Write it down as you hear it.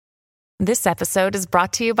This episode is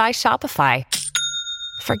brought to you by Shopify.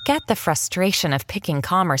 Forget the frustration of picking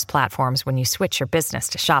commerce platforms when you switch your business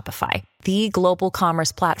to Shopify, the global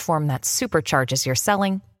commerce platform that supercharges your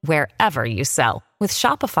selling wherever you sell. With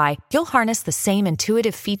Shopify, you'll harness the same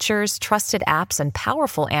intuitive features, trusted apps, and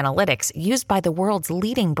powerful analytics used by the world's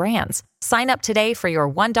leading brands. Sign up today for your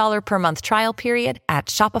 $1 per month trial period at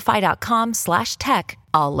shopify.com/tech,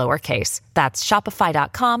 all lowercase. That's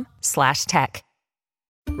shopify.com/tech.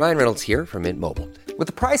 Ryan Reynolds here from Mint Mobile. With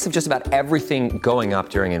the price of just about everything going up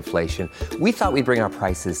during inflation, we thought we'd bring our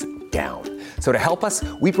prices down. So to help us,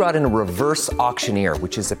 we brought in a reverse auctioneer,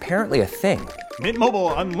 which is apparently a thing. Mint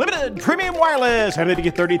Mobile Unlimited Premium Wireless. How to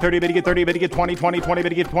get 30, 30, bit to get 30, bit to get 20, 20, 20, bit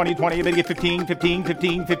to get 20, 20, bit to get 15, 15,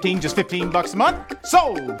 15, 15, just $15 a month?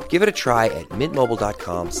 Sold! Give it a try at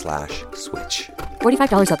mintmobile.com/switch.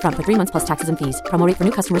 $45 up front for 3 months plus taxes and fees. Promo rate for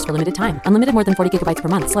new customers for limited time. Unlimited more than 40 gigabytes per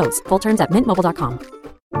month. Slows full terms at mintmobile.com.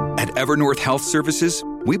 At Evernorth Health Services,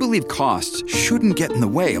 we believe costs shouldn't get in the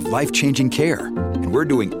way of life-changing care, and we're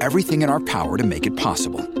doing everything in our power to make it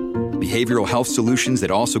possible. Behavioral health solutions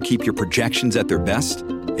that also keep your projections at their best?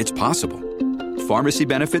 It's possible. Pharmacy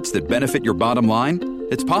benefits that benefit your bottom line?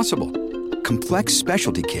 It's possible. Complex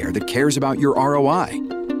specialty care that cares about your ROI?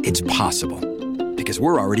 It's possible. Because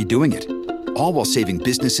we're already doing it. All while saving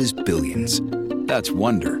businesses billions. That's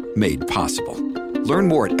Wonder made possible. Learn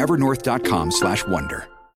more at evernorth.com/wonder.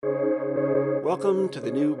 Welcome to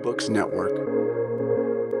the New Books Network.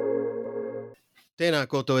 Tēnā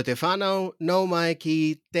koutou e te whānau, nau mai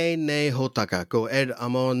ki tēnei hōtaka, ko Ed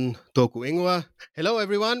Amon tōku ingoa. Hello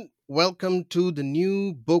everyone, welcome to the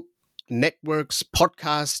New Book Network's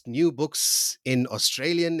podcast, New Books in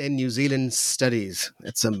Australian and New Zealand Studies.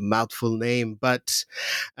 It's a mouthful name, but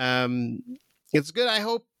it's good. I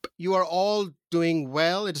hope you are all doing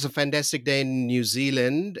well. It is a fantastic day in New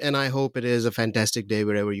Zealand, and I hope it is a fantastic day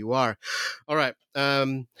wherever you are. All right.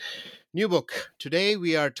 New book. Today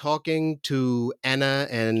we are talking to Anna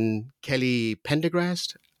and Kelly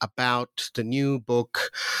Pendergrast about the new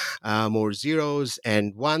book, More Zeros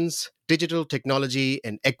and Ones, Digital Technology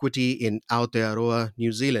and Equity in Aotearoa,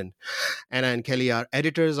 New Zealand. Anna and Kelly are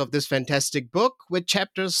editors of this fantastic book with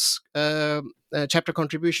chapter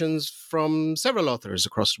contributions from several authors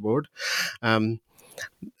across the board. And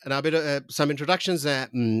a bit of some introductions.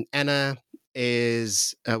 Anna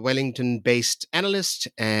is a Wellington-based analyst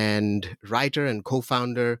and writer and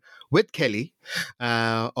co-founder with Kelly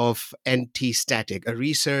of Anti-Static, a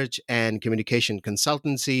research and communication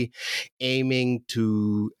consultancy aiming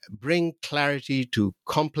to bring clarity to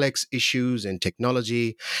complex issues in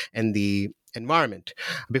technology and the environment.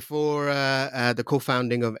 Before the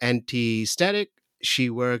co-founding of Anti-Static, she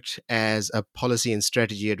worked as a policy and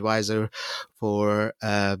strategy advisor for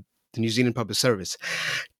the New Zealand Public Service.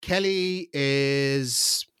 Kelly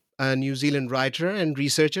is a New Zealand writer and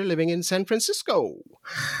researcher living in San Francisco.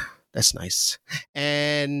 That's nice.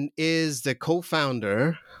 And is the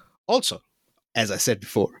co-founder also, as I said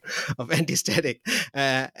before, of Anti-Static.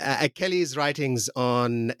 Kelly's writings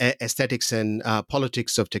on aesthetics and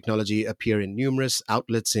politics of technology appear in numerous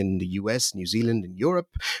outlets in the US, New Zealand, and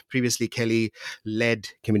Europe. Previously, Kelly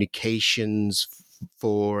led communications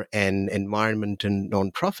for an environment and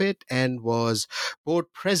nonprofit and was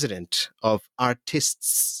board president of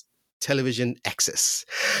Artists Television Access,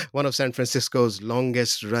 one of San Francisco's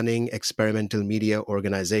longest running experimental media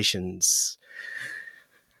organizations.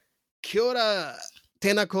 Kia ora,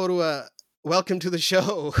 tēnā korua. Welcome to the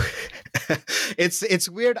show. It's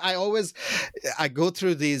weird. I go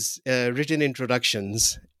through these written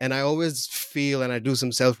introductions and I always feel, and I do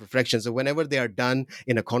some self-reflection. So whenever they are done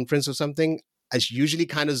in a conference or something, I usually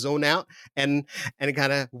kind of zone out and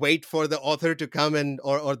kind of wait for the author to come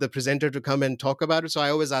or the presenter to come and talk about it. So I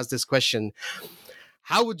always ask this question: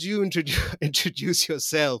 how would you introduce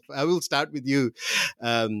yourself? I will start with you,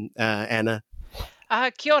 Anna.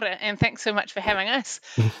 Kia ora, and thanks so much for having us.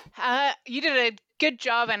 You did a good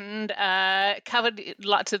job and covered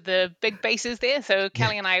lots of the big bases there. So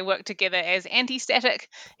Kelly and I work together as Anti-Static,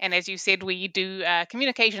 and as you said, we do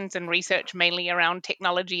communications and research mainly around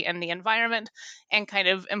technology and the environment, and kind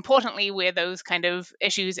of importantly where those kind of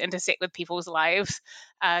issues intersect with people's lives,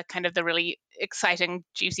 kind of the really exciting,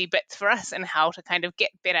 juicy bits for us and how to kind of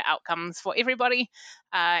get better outcomes for everybody.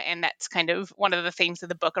 And that's kind of one of the themes of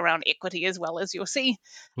the book around equity as well, as you'll see,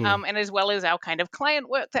 and as well as our kind of client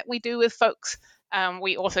work that we do with folks.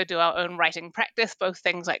 We also do our own writing practice, both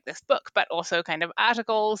things like this book, but also kind of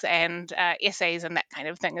articles and essays and that kind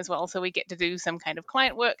of thing as well. So we get to do some kind of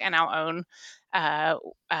client work and our own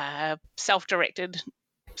self-directed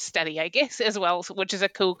study, I guess, as well, which is a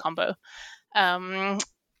cool combo.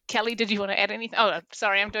 Kelly, did you want to add anything? Oh,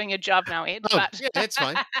 sorry, I'm doing your job now, Ed. Oh, But yeah, that's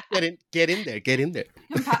fine. Get in there.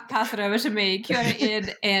 Pass it over to me. Kia ora,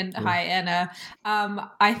 Ed, and hi, Anna.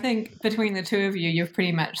 I think between the two of you, you've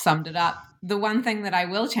pretty much summed it up. The one thing that I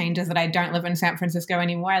will change is that I don't live in San Francisco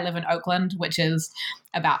anymore. I live in Oakland, which is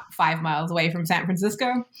about 5 miles away from San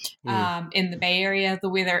Francisco. In the Bay Area, the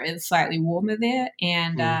weather is slightly warmer there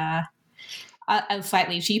and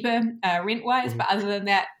slightly cheaper rent-wise, but other than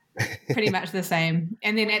that, pretty much the same.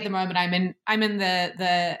 And then at the moment, I'm in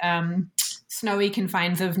the snowy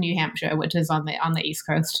confines of New Hampshire, which is on the East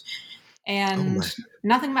Coast. And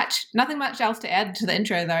nothing much else to add to the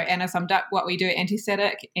intro, though. Anna summed up what we do at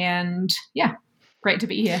Anti-Static, and yeah, great to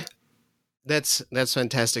be here. That's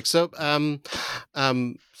fantastic. So,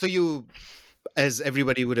 so you, as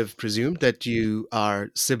everybody would have presumed, that you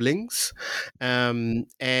are siblings,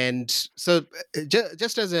 and so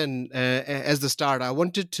just as the start, I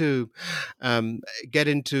wanted to get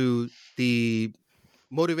into the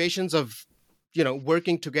motivations of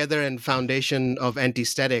working together and foundation of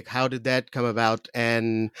Anti-Static. How did that come about?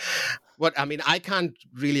 And I can't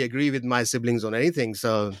really agree with my siblings on anything.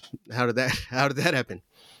 So how did that happen?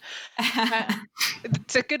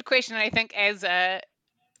 It's a good question. I think as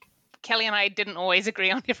Kelly and I didn't always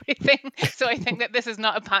agree on everything. So I think that this is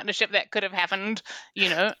not a partnership that could have happened,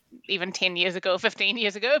 even 10 years ago, 15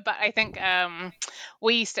 years ago. But I think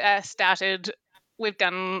we started, we've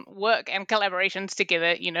done work and collaborations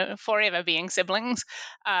together, forever being siblings.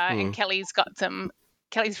 And Kelly's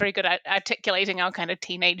very good at articulating our kind of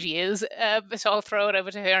teenage years. So I'll throw it over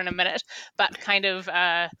to her in a minute. But kind of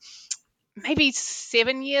maybe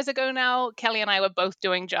 7 years ago now, Kelly and I were both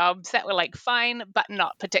doing jobs that were like fine, but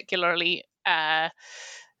not particularly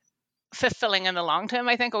fulfilling in the long term,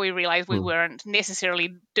 I think, or we realized we weren't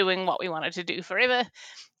necessarily doing what we wanted to do forever.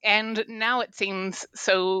 And now it seems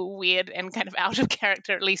so weird and kind of out of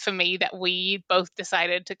character, at least for me, that we both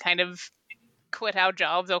decided to kind of quit our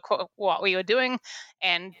jobs or quit what we were doing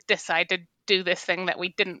and decide to do this thing that we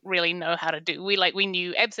didn't really know how to do. We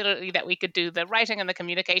knew absolutely that we could do the writing and the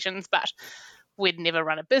communications, but we'd never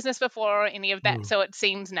run a business before or any of that. So it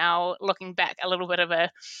seems now, looking back, a little bit of a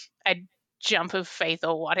jump of faith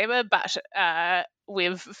or whatever, but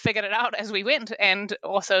we've figured it out as we went, and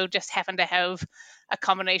also just happen to have a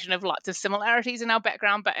combination of lots of similarities in our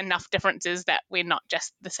background, but enough differences that we're not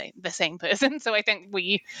just the same person. So I think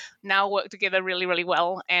we now work together really, really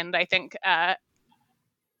well, and I think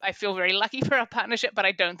I feel very lucky for our partnership, but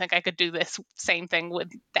I don't think I could do this same thing with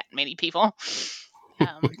that many people.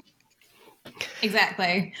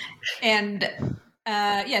 Exactly. And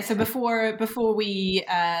so before we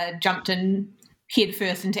jumped in head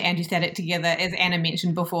first into Anti-Static together, as Anna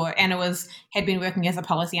mentioned before, Anna had been working as a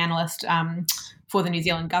policy analyst for the New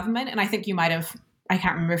Zealand government, and I think you might have, I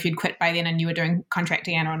can't remember if you'd quit by then and you were doing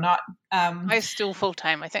contracting, Anna, or not. I was still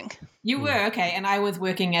full-time, I think. You were, okay. And I was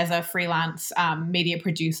working as a freelance media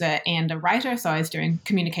producer and a writer, so I was doing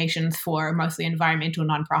communications for mostly environmental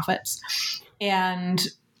nonprofits. And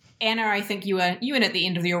Anna, I think you were at the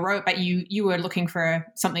end of your rope, but you were looking for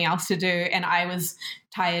something else to do, and I was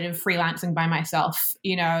tired of freelancing by myself,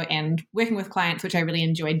 and working with clients, which I really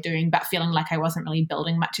enjoyed doing, but feeling like I wasn't really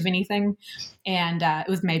building much of anything, and it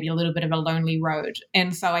was maybe a little bit of a lonely road.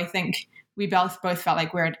 And so I think we both felt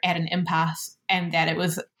like we're at an impasse, and that it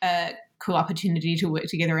was a cool opportunity to work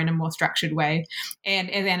together in a more structured way.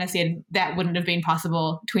 And as Anna said, that wouldn't have been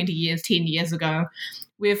possible 10 years ago.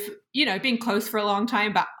 We've, been close for a long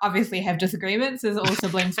time, but obviously have disagreements, as all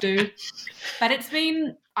siblings do. But it's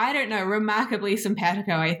been, I don't know, remarkably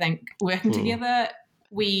simpatico, I think, working together.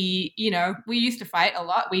 We used to fight a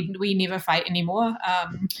lot. We never fight anymore.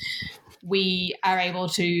 We are able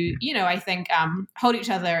to, I think, hold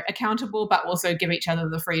each other accountable, but also give each other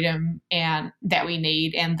the freedom and that we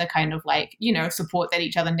need, and the kind of support that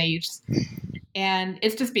each other needs. And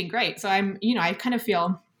it's just been great. So I kind of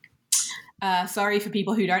feel sorry for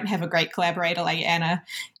people who don't have a great collaborator like Anna.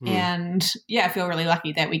 And I feel really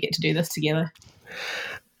lucky that we get to do this together.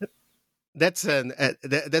 That's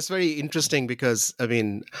very interesting, because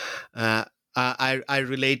I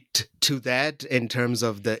relate to that in terms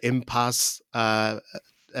of the impasse that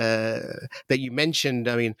you mentioned.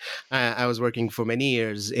 I was working for many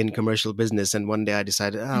years in commercial business, and one day I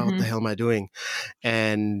decided, what the hell am I doing?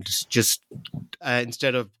 And just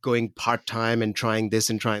instead of going part-time and trying this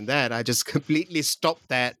and trying that, I just completely stopped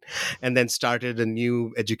that and then started a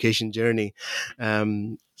new education journey.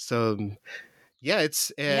 That's a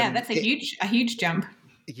huge jump.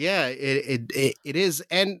 Yeah, it is.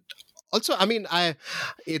 And also, I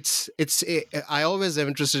always am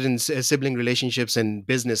interested in sibling relationships and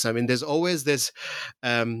business. There's always this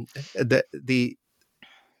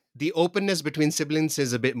the openness between siblings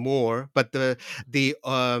is a bit more, but the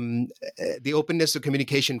openness to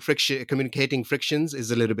communicating frictions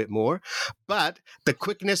is a little bit more. But the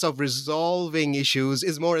quickness of resolving issues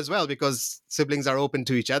is more as well, because siblings are open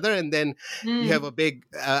to each other, and then you have a big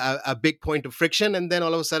point of friction, and then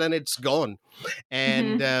all of a sudden it's gone.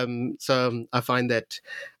 And so I find that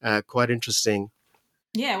quite interesting.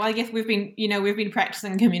 Yeah, well, I guess we've been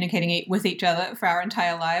practicing communicating with each other for our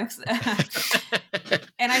entire lives,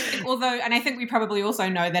 and I think we probably also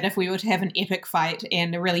know that if we were to have an epic fight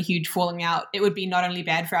and a really huge falling out, it would be not only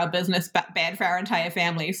bad for our business but bad for our entire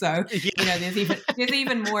family. So there's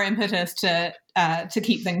even more impetus to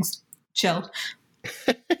keep things chill.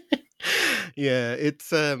 Yeah, it's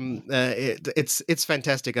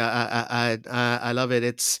fantastic. I love it.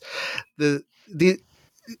 It's the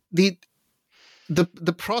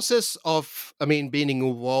process of, being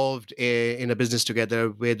involved in a business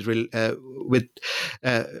together with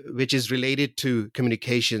which is related to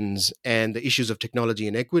communications and the issues of technology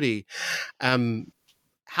and equity.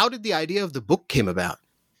 How did the idea of the book came about?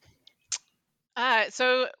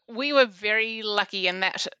 So we were very lucky in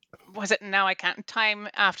that, time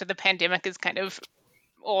after the pandemic is kind of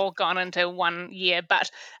all gone into 1 year,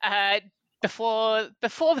 but before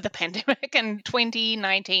the pandemic in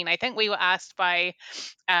 2019, I think we were asked by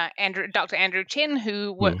Dr. Andrew Chen,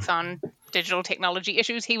 who works on digital technology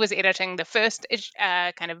issues. He was editing the first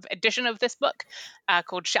kind of edition of this book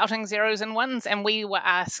called Shouting Zeros and Ones, and we were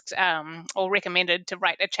asked or recommended to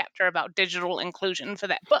write a chapter about digital inclusion for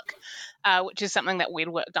that book, which is something that we'd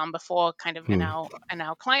worked on before kind of in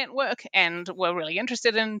our client work and were really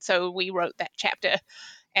interested in. So we wrote that chapter.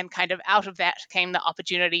 And kind of out of that came the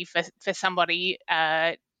opportunity for somebody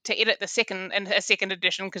to edit a second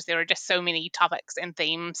edition, because there are just so many topics and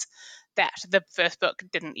themes that the first book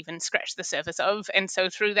didn't even scratch the surface of. And so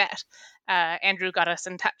through that, Andrew got us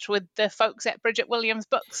in touch with the folks at Bridget Williams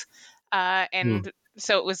Books.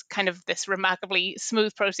 So it was kind of this remarkably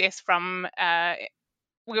smooth process from...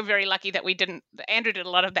 we were very lucky that Andrew did a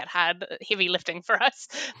lot of that heavy lifting for us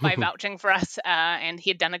by vouching for us, and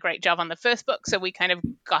he had done a great job on the first book, so we kind of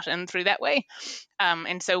got in through that way.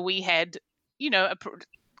 And so we had,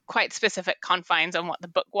 quite specific confines on what the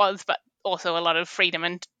book was, but also a lot of freedom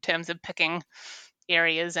in terms of picking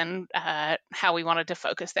areas and how we wanted to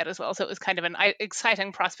focus that as well. So it was kind of an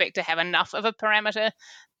exciting prospect to have enough of a parameter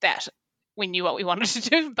that we knew what we wanted to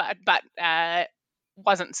do, but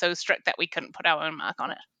wasn't so strict that we couldn't put our own mark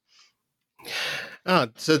on it.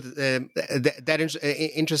 So that is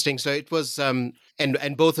interesting. So it was, and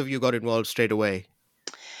both of you got involved straight away.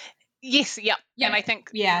 Yes, yeah. And I think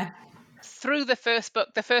through the first book,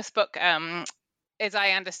 as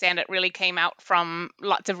I understand it, really came out from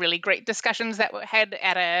lots of really great discussions that were had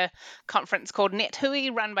at a conference called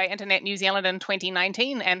NetHui, run by Internet New Zealand in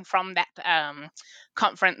 2019. And from that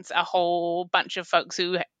conference, a whole bunch of folks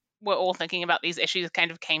who were all thinking about these issues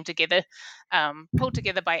kind of came together, pulled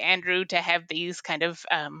together by Andrew to have these kind of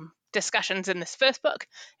discussions in this first book.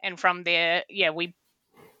 And from there, we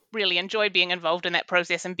really enjoyed being involved in that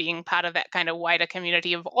process and being part of that kind of wider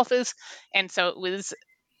community of authors. And so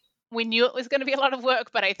we knew it was going to be a lot of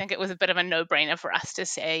work, but I think it was a bit of a no-brainer for us to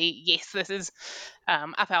say, yes, this is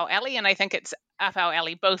up our alley. And I think it's up our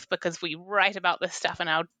alley both because we write about this stuff in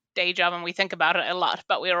our day job and we think about it a lot,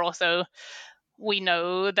 but we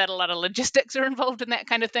know that a lot of logistics are involved in that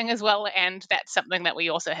kind of thing as well, and that's something that we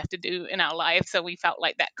also have to do in our lives. So we felt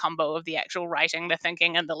like that combo of the actual writing, the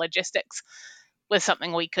thinking, and the logistics was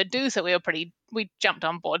something we could do. So we jumped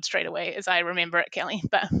on board straight away, as I remember it, Kelly.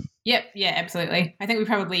 But yeah, absolutely. I think we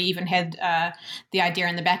probably even had the idea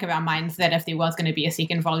in the back of our minds that if there was going to be a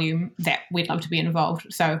second volume, that we'd love to be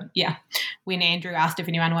involved. So yeah, when Andrew asked if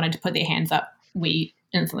anyone wanted to put their hands up, we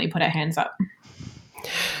instantly put our hands up.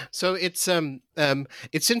 So it's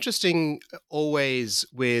interesting always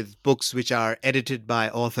with books which are edited by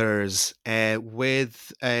authors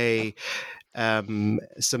with a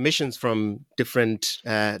submissions from different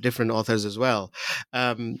authors as well.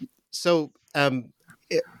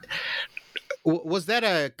 Was that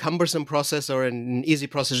a cumbersome process or an easy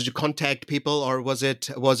process to contact people, or was it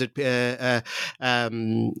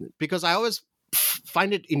because I always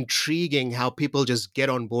find it intriguing how people just get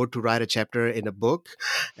on board to write a chapter in a book.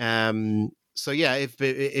 So yeah,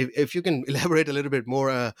 if you can elaborate a little bit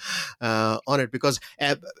more on it, because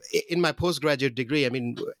in my postgraduate degree,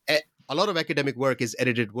 a lot of academic work is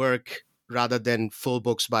edited work rather than full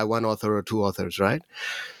books by one author or two authors, right?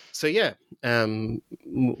 So yeah, how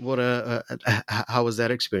was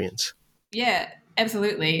that experience? Yeah,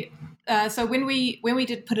 absolutely. So when we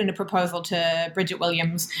did put in a proposal to Bridget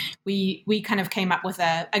Williams, we kind of came up with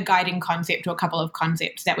a guiding concept or a couple of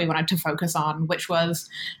concepts that we wanted to focus on, which was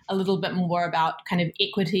a little bit more about kind of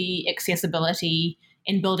equity, accessibility,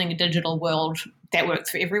 and building a digital world that works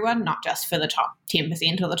for everyone, not just for the top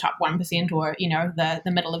 10% or the top 1% or, the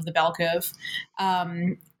middle of the bell curve.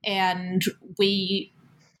 And we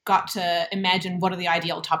got to imagine what are the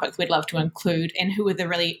ideal topics we'd love to include and who are the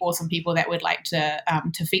really awesome people that we'd like to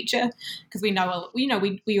feature. Because we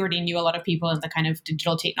already knew a lot of people in the kind of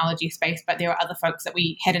digital technology space, but there are other folks that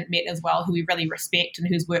we hadn't met as well who we really respect and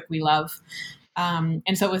whose work we love.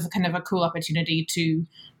 And so it was kind of a cool opportunity to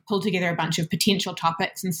pull together a bunch of potential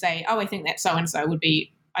topics and say, I think that so-and-so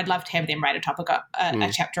I'd love to have them write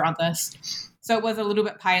a chapter on this. So it was a little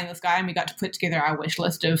bit pie in the sky, and we got to put together our wish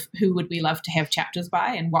list of who would we love to have chapters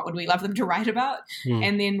by and what would we love them to write about.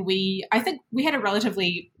 And then I think we had a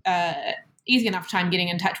relatively easy enough time getting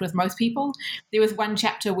in touch with most people. There was one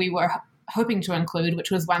chapter we were hoping to include,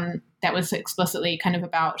 which was one that was explicitly kind of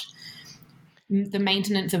about the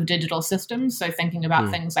maintenance of digital systems. So thinking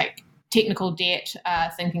about things like technical debt,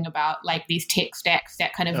 thinking about like these tech stacks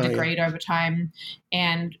that kind of degrade over time,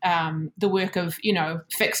 and the work of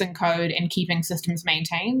fixing code and keeping systems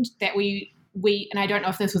maintained. That we and I don't know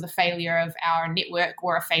if this was a failure of our network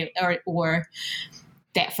or or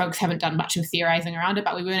that folks haven't done much of theorizing around it,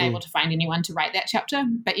 but we weren't able to find anyone to write that chapter.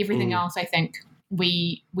 But everything else, I think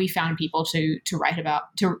we found people to write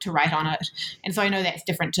on it. And so I know that's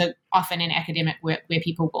different to often in academic work where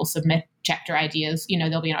people will submit chapter ideas.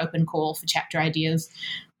 There'll be an open call for chapter ideas.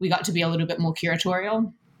 We got to be a little bit more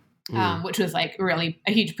curatorial, which was like really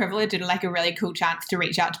a huge privilege and like a really cool chance to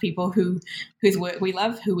reach out to people whose work we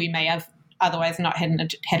love, who we may have otherwise not had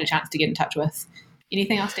a chance to get in touch with.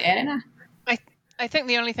 Anything else to add, Anna? I think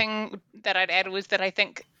the only thing that I'd add was that I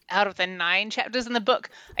think out of the 9 chapters in the book,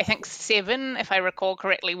 I think 7, if I recall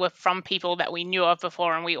correctly, were from people that we knew of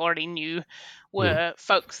before and we already knew were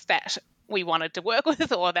folks that we wanted to work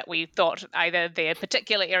with, or that we thought either their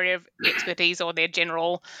particular area of expertise or their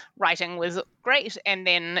general writing was great. And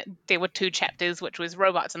then there were 2 chapters, which was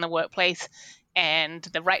robots in the workplace and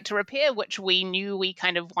the right to repair, which we knew we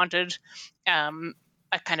kind of wanted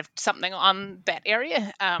a kind of something on that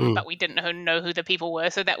area, but we didn't know who the people were.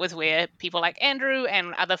 So that was where people like Andrew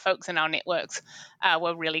and other folks in our networks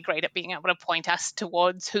were really great at being able to point us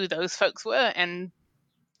towards who those folks were. And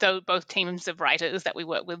both teams of writers that we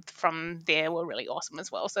work with from there were really awesome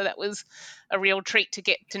as well. So that was a real treat to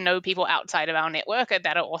get to know people outside of our network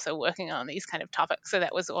that are also working on these kind of topics. So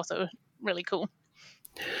that was also really cool.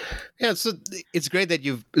 Yeah, so it's great that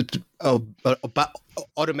you've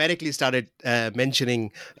automatically started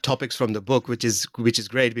mentioning topics from the book, which is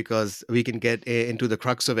great because we can get into the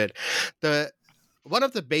crux of it. One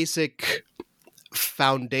of the basic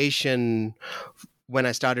foundation when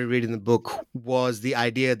I started reading the book was the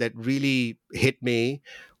idea that really hit me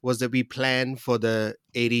was that we plan for the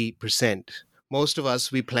 80%. Most of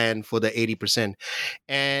us, we plan for the 80%.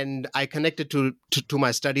 And I connected to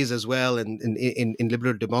my studies as well in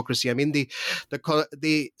liberal democracy. I mean,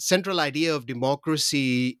 the central idea of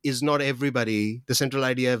democracy is not everybody. The central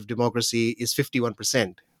idea of democracy is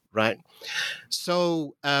 51%, right?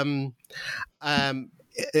 So, and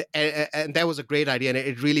that was a great idea. And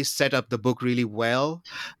it really set up the book really well.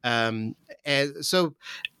 And so...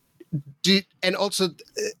 and also,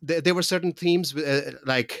 there were certain themes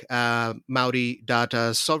like Maori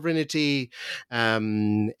data sovereignty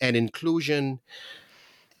and inclusion.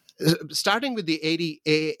 Starting with the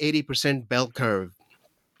 80% bell curve,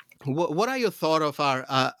 what are your thoughts of our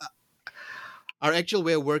actual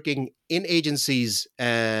way of working in agencies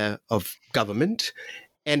of government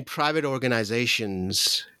and private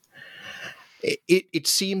organizations? It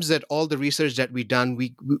seems that all the research that we've done,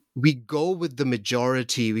 we go with the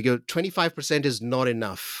majority. We go 25% is not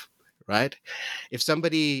enough, right? If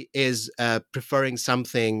somebody is preferring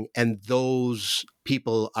something and those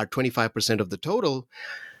people are 25% of the total,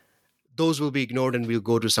 those will be ignored and we'll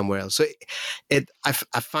go to somewhere else. So I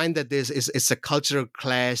find that it's a cultural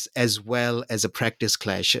clash as well as a practice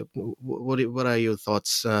clash. What are your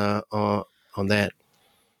thoughts on that?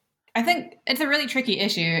 I think it's a really tricky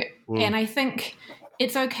issue, and I think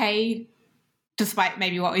it's okay, despite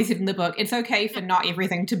maybe what we said in the book, it's okay for not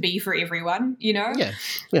everything to be for everyone, Yeah.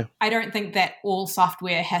 I don't think that all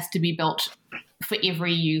software has to be built for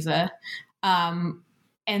every user,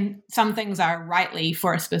 and some things are rightly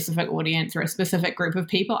for a specific audience or a specific group of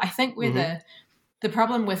people. I think where the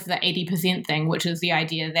problem with the 80% thing, which is the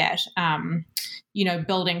idea that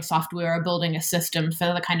building software or building a system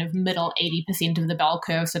for the kind of middle 80% of the bell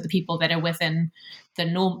curve, so the people that are within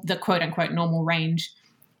the quote unquote normal range,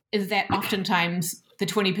 is that oftentimes the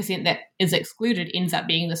 20% that is excluded ends up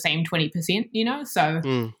being the same 20%, So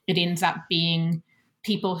it ends up being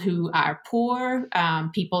people who are poor,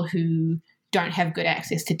 people who don't have good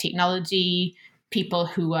access to technology, people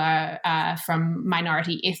who are from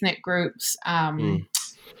minority ethnic groups,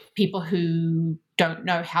 people who don't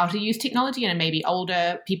know how to use technology and are maybe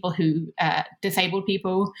older, people who disabled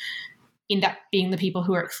people end up being the people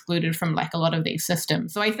who are excluded from like a lot of these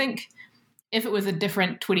systems. So I think if it was a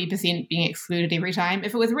different 20% being excluded every time,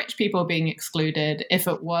 if it was rich people being excluded, if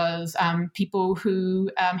it was people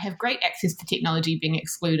who have great access to technology being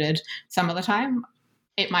excluded some of the time,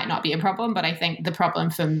 it might not be a problem. But I think the problem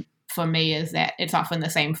for me is that it's often the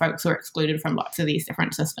same folks who are excluded from lots of these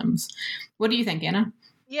different systems. What do you think, Anna?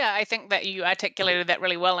 Yeah, I think that you articulated that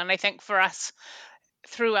really well. And I think for us,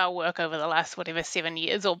 through our work over the last, 7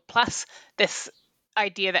 years or plus, this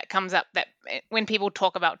idea that comes up that when people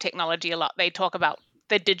talk about technology a lot, they talk about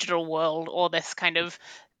the digital world or this kind of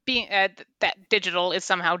being that digital is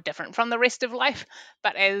somehow different from the rest of life.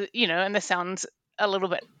 But as and this sounds a little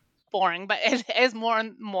bit boring, but as more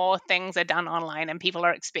and more things are done online and people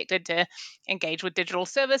are expected to engage with digital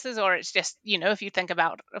services, or it's just, if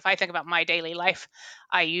I think about my daily life,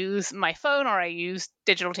 I use my phone or I use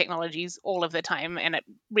digital technologies all of the time, and it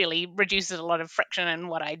really reduces a lot of friction in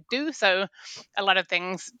what I do. So a lot of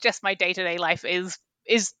things, just my day-to-day life is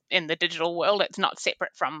in the digital world. It's not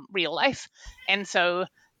separate from real life. And so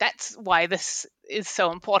that's why this is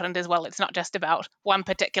so important as well. It's not just about one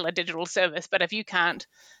particular digital service, but if you can't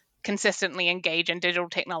consistently engage in digital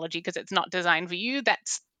technology because it's not designed for you,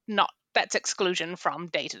 that's exclusion from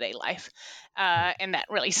day-to-day life, and that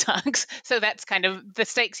really sucks. So that's kind of the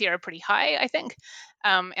stakes here are pretty high, I think,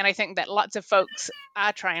 and I think that lots of folks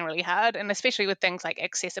are trying really hard, and especially with things like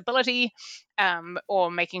accessibility,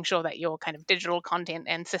 or making sure that your kind of digital content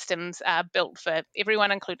and systems are built for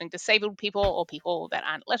everyone, including disabled people or people that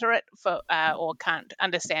aren't literate or can't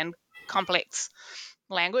understand complex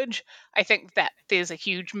language. I think that there's a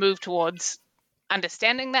huge move towards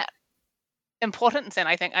understanding that importance, and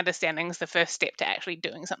I think understanding is the first step to actually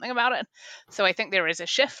doing something about it. So I think there is a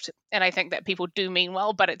shift, and I think that people do mean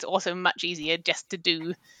well, but it's also much easier just to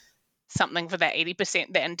do something for that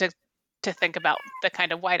 80% than to think about the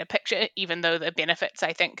kind of wider picture, even though the benefits,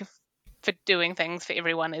 I think, for doing things for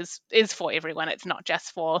everyone is for everyone. It's not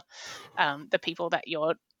just for the people that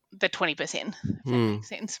you're the 20%, if that makes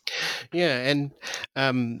sense. Yeah,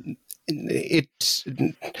 and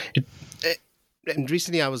and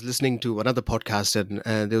recently I was listening to another podcast, and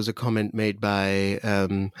there was a comment made by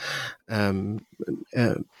Neil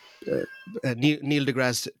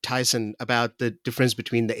deGrasse Tyson about the difference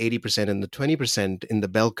between the 80% and the 20% in the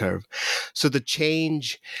bell curve. So the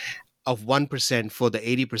change of 1% for the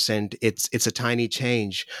 80%, it's a tiny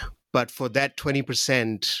change. But for that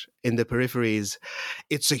 20% in the peripheries,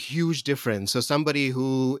 it's a huge difference. So somebody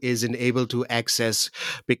who isn't able to access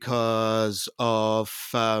because of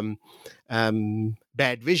bad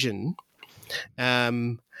vision,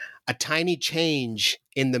 a tiny change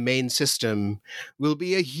in the main system will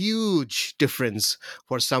be a huge difference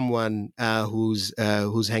for someone who's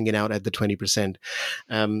hanging out at the 20%,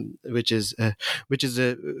 which is a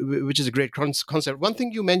great concept. One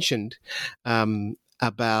thing you mentioned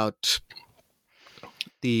about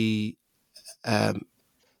the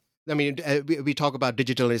we talk about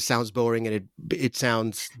digital and it sounds boring and it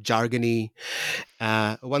sounds jargony.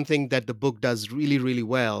 One thing that the book does really, really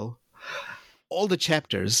well, all the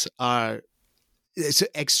chapters are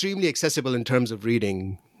extremely accessible in terms of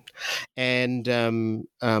reading, and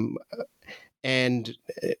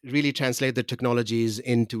really translate the technologies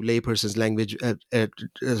into layperson's language.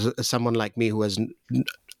 Someone like me who has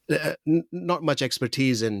not much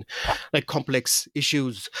expertise in like complex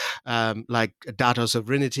issues like data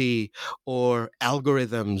sovereignty or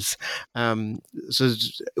algorithms. So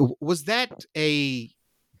was that a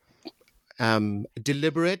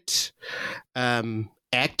deliberate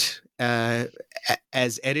act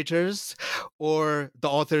as editors, or the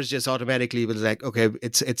authors just automatically was like, okay,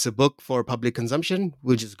 it's a book for public consumption,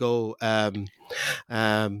 we'll just go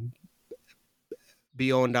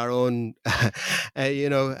beyond our own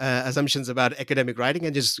assumptions about academic writing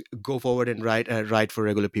and just go forward and write for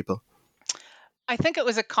regular people? I think it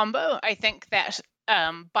was a combo. I think that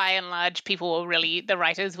by and large, the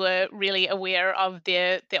writers were really aware of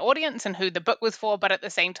their audience and who the book was for, but at the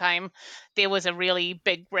same time, there was a really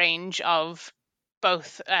big range of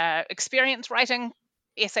both experience writing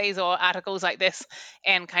essays or articles like this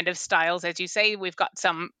and kind of styles. As you say, we've got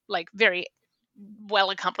some like very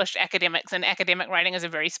well-accomplished academics, and academic writing is a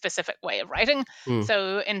very specific way of writing.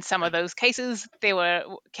 So in some of those cases,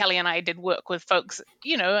 Kelly and I did work with folks,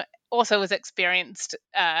 also as experienced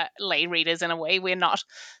lay readers in a way. We're not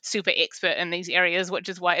super expert in these areas, which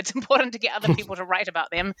is why it's important to get other people to write about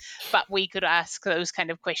them. But we could ask those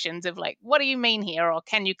kind of questions of like, what do you mean here? Or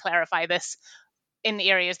can you clarify this, in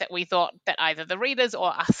areas that we thought that either the readers or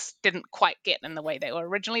us didn't quite get in the way they were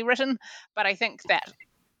originally written. But I think that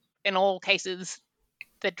in all cases,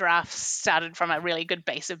 the drafts started from a really good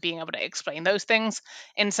base of being able to explain those things.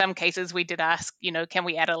 In some cases, we did ask, can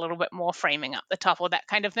we add a little bit more framing up the top or that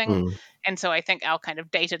kind of thing? And so I think our kind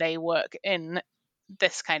of day-to-day work in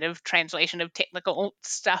this kind of translation of technical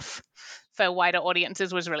stuff for wider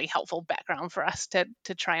audiences was really helpful background for us to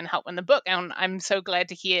try and help in the book. And I'm so glad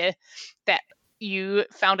to hear that you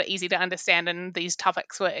found it easy to understand and these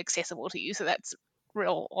topics were accessible to you. So that's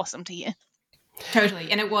real awesome to hear. Totally.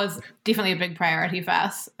 And it was definitely a big priority for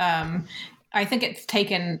us. I think it's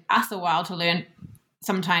taken us a while to learn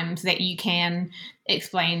sometimes that you can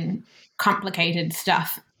explain complicated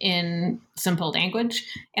stuff in simple language.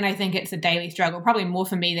 And I think it's a daily struggle, probably more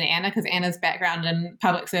for me than Anna, because Anna's background in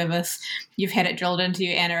public service, you've had it drilled into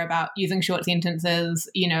you, Anna, about using short sentences,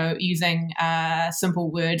 using simple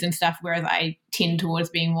words and stuff, whereas I tend towards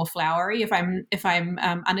being more flowery if I'm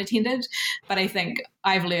unattended. But I think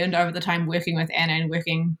I've learned over the time working with Anna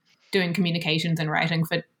and doing communications and writing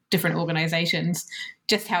for different organizations,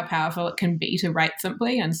 just how powerful it can be to write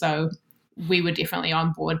simply. And so we were definitely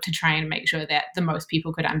on board to try and make sure that the most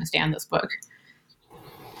people could understand this book.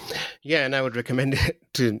 Yeah, and I would recommend it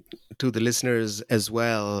to the listeners as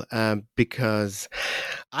well, because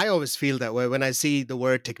I always feel that way when I see the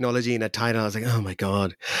word technology in a title. I was like, oh my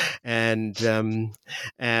god! And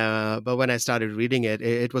but when I started reading it,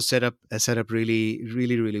 it was set up really,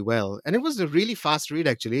 really, really well, and it was a really fast read.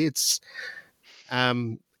 Actually, it's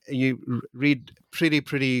you read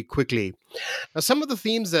pretty quickly. Now, some of the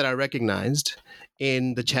themes that I recognized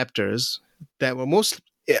in the chapters that were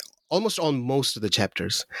almost on most of the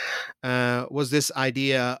chapters was this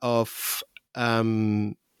idea of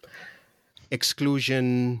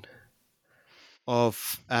exclusion,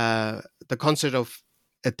 of the concept of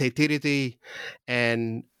te tiriti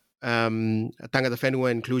and tangata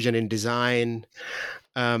whenua, inclusion in design.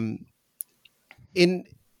 And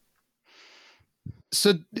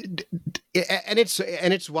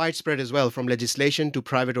it's widespread as well, from legislation to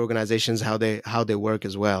private organizations, how they work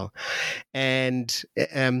as well. And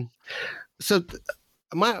so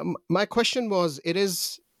my question was,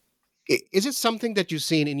 is it something that you've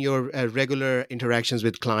seen in your regular interactions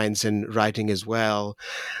with clients and writing as well?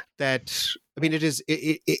 That, I mean,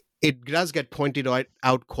 it does get pointed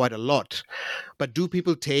out quite a lot, but do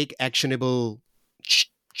people take actionable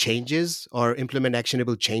changes or implement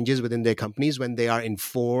actionable changes within their companies when they are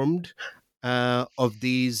informed of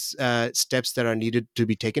these steps that are needed to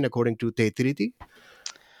be taken according to Te Tiriti?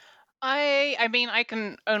 I mean, I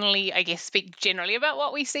can only, I guess, speak generally about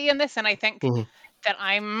what we see in this, and I think that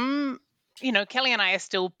Kelly and I are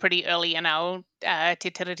still pretty early in our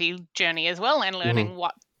Te Tiriti journey as well, and learning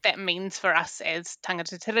what that means for us as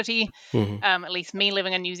tangata Tiriti, at least me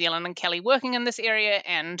living in New Zealand and Kelly working in this area,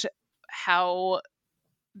 and how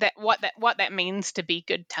what that means to be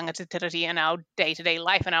good tangata Tiriti in our day-to-day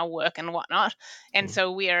life and our work and whatnot. And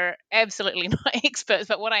so we are absolutely not experts,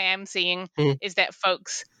 but what I am seeing is that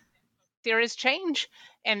there is change,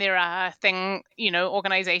 and there are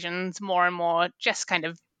organizations more and more just kind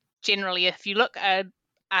of generally, if you look,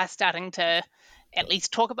 are starting to at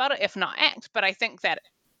least talk about it, if not act. But I think that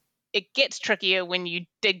it gets trickier when you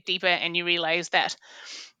dig deeper and you realize that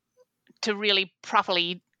to really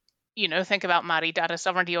properly think about Māori data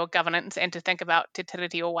sovereignty or governance, and to think about Te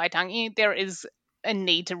Tiriti or Waitangi, there is a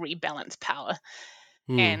need to rebalance power.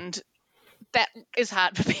 And that is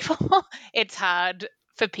hard for people. It's hard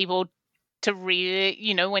for people to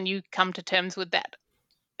really, when you come to terms with that.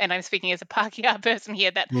 And I'm speaking as a Pākehā person here,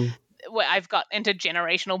 that where I've got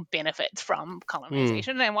intergenerational benefits from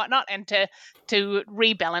colonization and whatnot, and to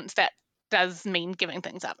rebalance that does mean giving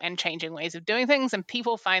things up and changing ways of doing things, and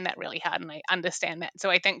people find that really hard, and I understand that. So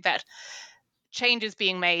I think that change is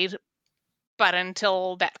being made, but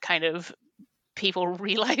until that kind of people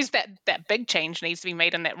realize that big change needs to be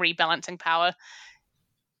made and that rebalancing power,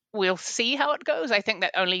 we'll see how it goes. I think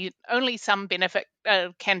that only some benefit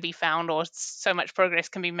can be found, or so much progress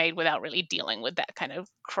can be made without really dealing with that kind of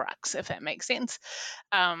crux, if that makes sense.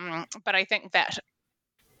 But I think that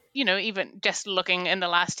even just looking in the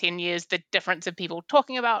last 10 years, the difference of people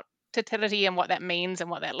talking about Te Tiriti and what that means and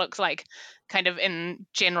what that looks like kind of in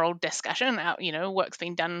general discussion, work's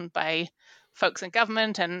been done by folks in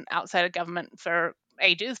government and outside of government for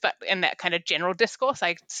ages, but in that kind of general discourse,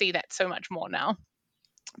 I see that so much more now.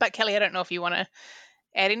 But Kelly, I don't know if you want to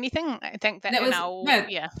add anything. I think that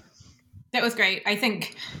that was great. I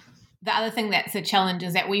think the other thing that's a challenge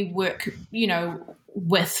is that we work,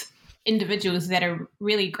 with individuals that are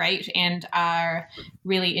really great and are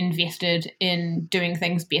really invested in doing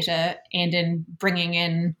things better and in bringing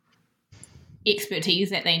in expertise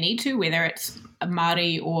that they need to, whether it's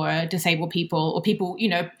Māori or disabled people or people,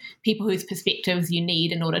 people whose perspectives you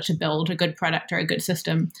need in order to build a good product or a good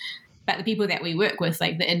system. But the people that we work with,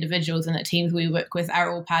 like the individuals and the teams we work with,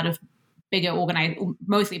 are all part of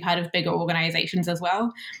mostly part of bigger organizations as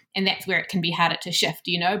well. And that's where it can be harder to shift,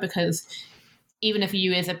 because even if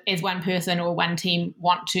you as one person or one team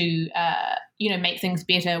want to, make things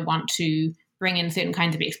better, want to bring in certain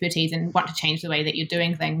kinds of expertise and want to change the way that you're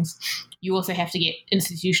doing things, you also have to get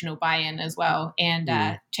institutional buy-in as well.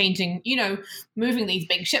 And changing, moving these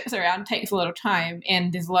big ships around takes a lot of time,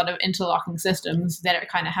 and there's a lot of interlocking systems that are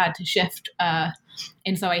kind of hard to shift.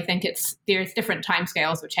 And so I think there's different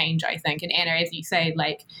timescales for change, I think. And Anna, as you say,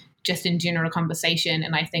 like just in general conversation,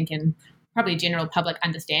 and I think in probably general public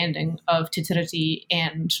understanding of Te Tiriti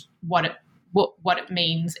and what it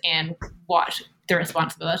means and what the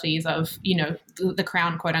responsibilities of, the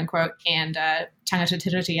Crown, quote unquote, and tangata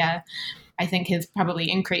Tiriti are, I think has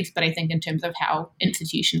probably increased. But I think in terms of how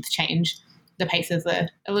institutions change, the pace is a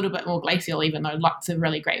little bit more glacial, even though lots of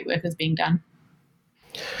really great work is being done.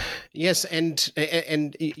 Yes, and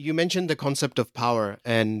you mentioned the concept of power,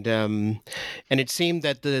 and it seemed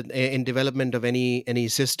that in development of any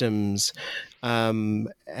systems,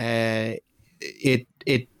 it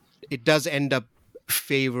does end up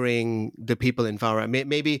favoring the people in power.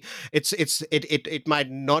 Maybe it might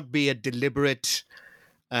not be a deliberate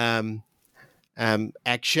action,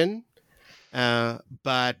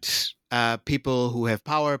 but people who have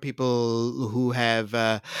power, people who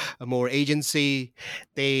have more agency,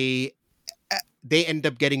 they end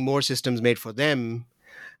up getting more systems made for them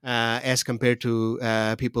as compared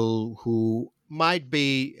to people who might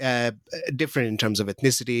be different in terms of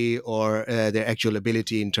ethnicity or their actual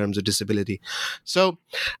ability in terms of disability. So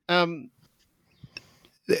the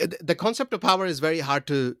concept of power is very hard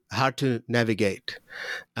to navigate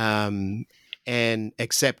and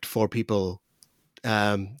accept for people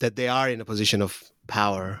that they are in a position of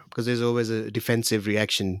power, because there's always a defensive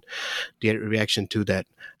reaction to that.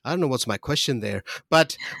 I don't know what's my question there,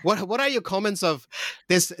 but what are your comments of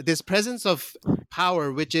this presence of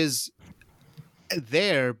power, which is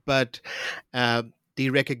there, but the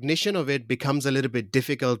recognition of it becomes a little bit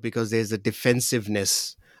difficult because there's a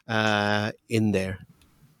defensiveness in there?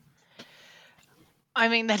 I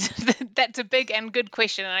mean, that's a big and good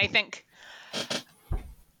question, and I think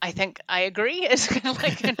I agree. It's kind of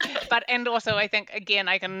and also I think, again,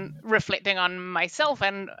 I can reflecting on myself,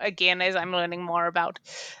 and again, as I'm learning more about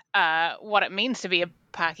what it means to be a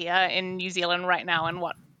Pākehā in New Zealand right now, and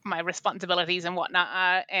what my responsibilities and whatnot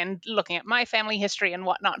are, and looking at my family history and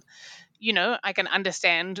whatnot, I can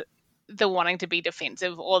understand the wanting to be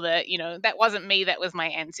defensive, or the, that wasn't me, that was my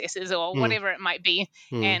ancestors, or whatever it might be,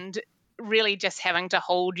 and really just having to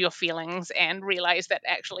hold your feelings and realize that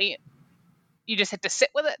actually you just have to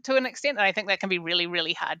sit with it to an extent. And I think that can be really,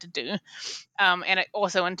 really hard to do. And it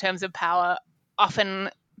also, in terms of power,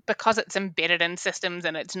 often because it's embedded in systems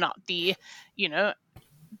and it's not the,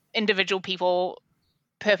 individual people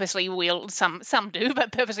purposely wield, some do,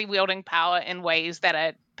 but purposely wielding power in ways that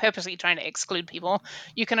are purposely trying to exclude people,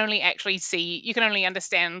 you can only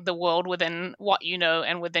understand the world within what you know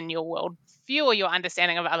and within your worldview or your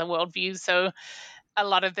understanding of other worldviews. So a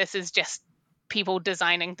lot of this is just people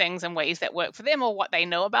designing things in ways that work for them or what they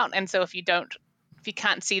know about. And so if you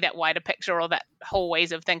can't see that wider picture, or that whole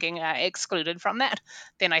ways of thinking are excluded from that,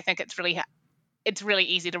 then I think it's really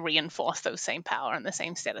easy to reinforce those same power and the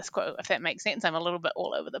same status quo, if that makes sense. I'm a little bit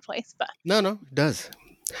all over the place, but no, it does.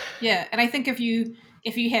 Yeah, and I think if you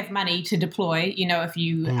have money to deploy, if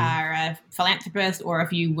you are a philanthropist, or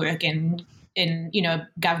if you work in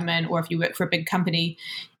government, or if you work for a big company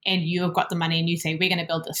and you've got the money and you say, we're going to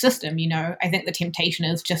build the system, I think the temptation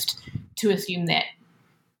is just to assume that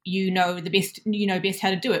best how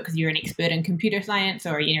to do it because you're an expert in computer science,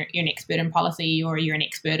 or you're an expert in policy, or you're an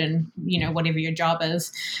expert in whatever your job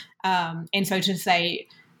is, and so to say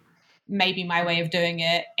maybe my way of doing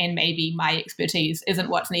it and maybe my expertise isn't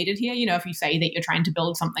what's needed here. If you say that you're trying to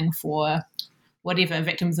build something for whatever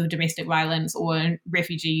victims of domestic violence or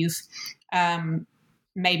refugees,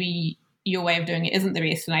 maybe your way of doing it isn't the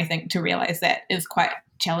best. And I think to realize that is quite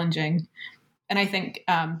challenging. And I think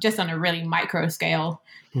just on a really micro scale,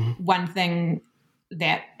 one thing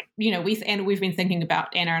that we've been thinking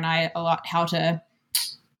about, Anna and I, a lot how to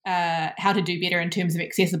do better in terms of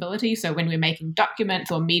accessibility. So when we're making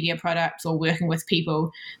documents or media products or working with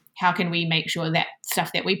people, how can we make sure that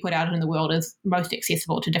stuff that we put out in the world is most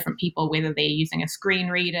accessible to different people, whether they're using a screen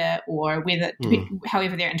reader or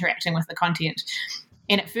however they're interacting with the content.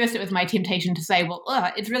 And at first it was my temptation to say, well,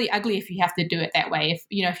 it's really ugly if you have to do it that way. If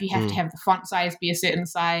you have to have the font size be a certain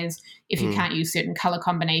size, if you can't use certain color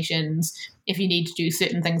combinations, if you need to do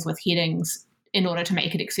certain things with headings in order to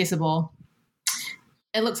make it accessible,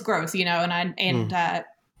 it looks gross, and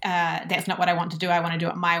that's not what I want to do. I want to do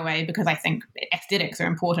it my way because I think aesthetics are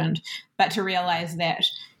important. But to realize that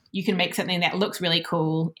you can make something that looks really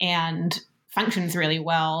cool and functions really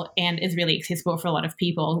well and is really accessible for a lot of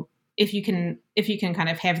people, if you can kind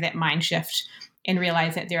of have that mind shift and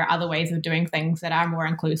realize that there are other ways of doing things that are more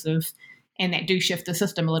inclusive and that do shift the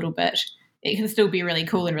system a little bit, it can still be really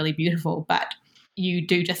cool and really beautiful. But you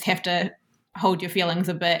do just have to hold your feelings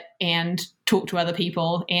a bit and talk to other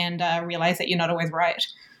people and realize that you're not always right.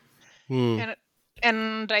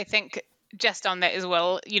 And I think just on that as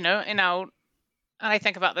well, and I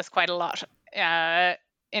think about this quite a lot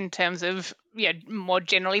in terms of, more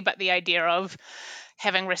generally, but the idea of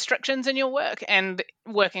having restrictions in your work and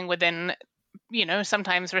working within,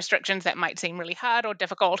 sometimes restrictions that might seem really hard or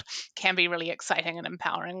difficult can be really exciting and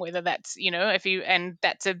empowering, whether that's,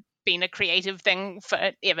 that's been a creative thing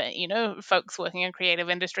forever, folks working in creative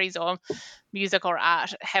industries or music or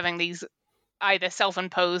art, having these either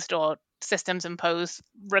self-imposed or systems-imposed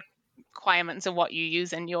requirements of what you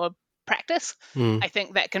use in your practice. I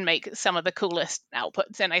think that can make some of the coolest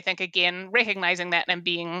outputs. And I think, again, recognizing that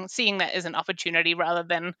and seeing that as an opportunity rather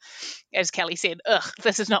than, as Kelly said,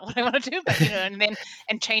 this is not what I want to do, but,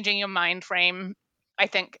 and changing your mind frame, I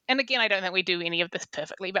think. And again, I don't think we do any of this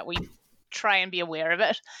perfectly, but we try and be aware of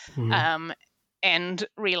it. And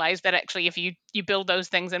realize that actually if you build those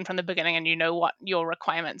things in from the beginning and you know what your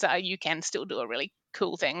requirements are, you can still do a really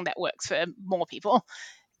cool thing that works for more people.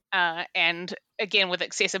 And again, with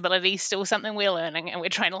accessibility, still something we're learning and we're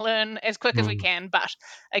trying to learn as quick as we can. But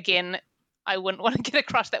again, I wouldn't want to get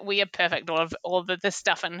across that we are perfect or all of this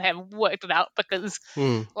stuff and have worked it out, because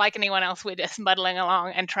like anyone else, we're just muddling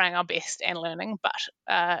along and trying our best and learning,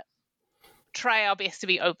 but try our best to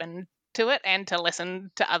be open to it and to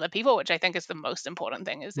listen to other people, which I think is the most important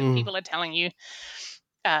thing, is if people are telling you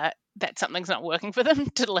that something's not working for them,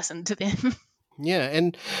 to listen to them. Yeah,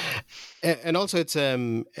 and also it's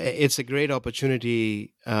a great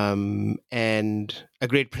opportunity and a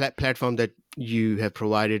great platform that you have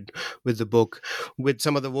provided with the book, with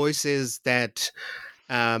some of the voices that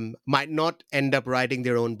might not end up writing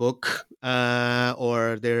their own book,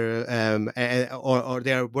 or they're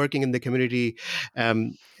working in the community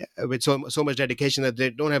with so much dedication that they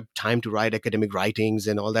don't have time to write academic writings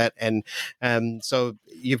and all that. And so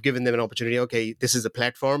you've given them an opportunity. Okay, this is a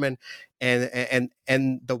platform, and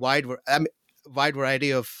the wide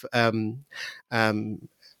variety of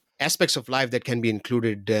aspects of life that can be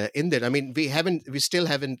included in that. I mean, we still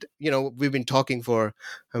haven't, we've been talking for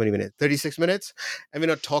how many minutes? 36 minutes. And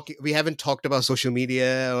we haven't talked about social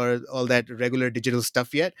media or all that regular digital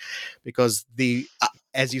stuff yet, because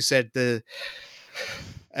as you said, even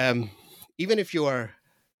if you are,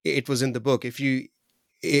 it was in the book, if you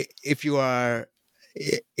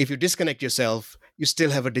disconnect yourself, you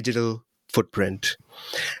still have a digital footprint.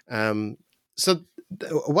 So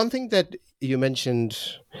one thing that you mentioned,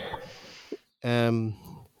 Kelly,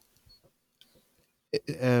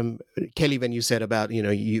 when you said about,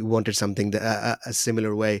 you wanted something a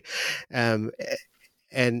similar way, and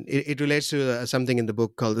it relates to something in the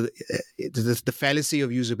book called the fallacy of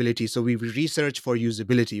usability. So we research for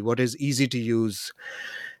usability, what is easy to use,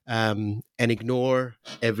 and ignore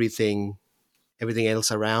everything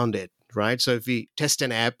else around it. Right. So if we test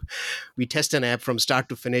an app from start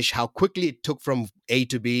to finish, how quickly it took from A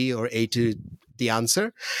to B or A to the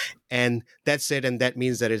answer. And that's it. And that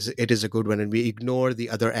means that it is a good one. And we ignore the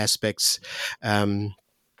other aspects of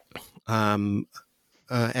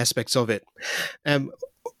it.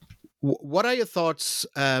 What are your thoughts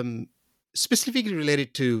specifically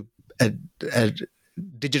related to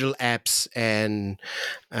digital apps and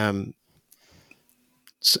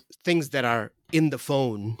things that are in the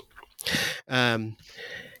phone?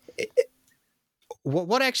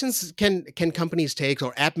 What actions can companies take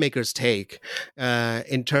or app makers take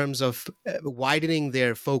in terms of widening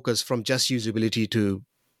their focus from just usability to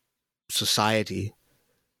society?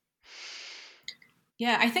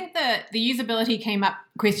 Yeah, I think the usability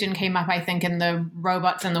question came up, I think, in the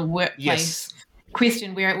robots in the workplace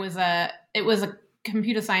question, where it was a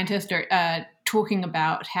computer scientist talking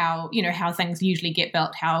about how things usually get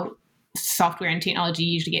built, how software and technology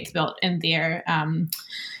usually gets built in their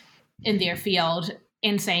field,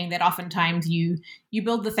 and saying that oftentimes you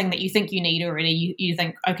build the thing that you think you need already. You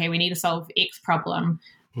think, okay, we need to solve X problem.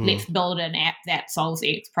 Let's build an app that solves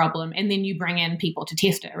X problem. And then you bring in people to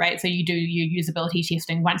test it, right? So you do your usability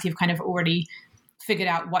testing once you've kind of already figured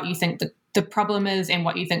out what you think the problem is and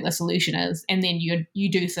what you think the solution is. And then you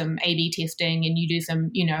do some A/B testing, and you do some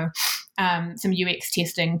UX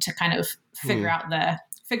testing to kind of figure out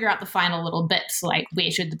the final little bits, like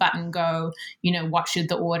where should the button go, what should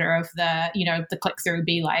the order of the click through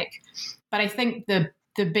be like. But I think the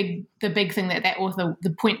big thing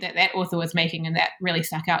the point that author was making, and that really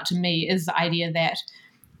stuck out to me, is the idea that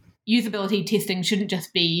usability testing shouldn't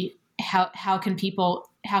just be how can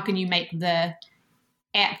you make the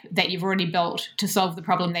app that you've already built to solve the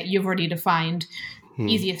problem that you've already defined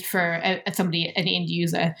easiest for an end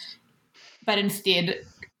user, but instead,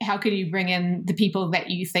 how can you bring in the people that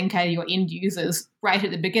you think are your end users right at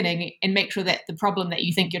the beginning and make sure that the problem that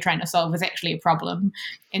you think you're trying to solve is actually a problem,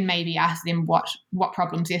 and maybe ask them what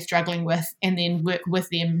problems they're struggling with, and then work with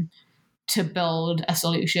them to build a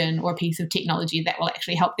solution or a piece of technology that will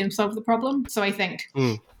actually help them solve the problem. So I think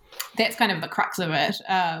that's kind of the crux of it,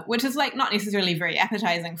 which is like not necessarily very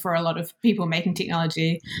appetizing for a lot of people making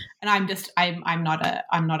technology. And I'm not a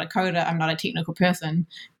coder, I'm not a technical person,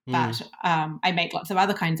 but I make lots of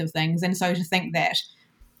other kinds of things. And so to think that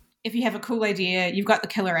if you have a cool idea, you've got the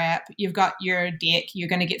killer app, you've got your deck, you're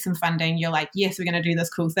going to get some funding, you're like, yes, we're going to do this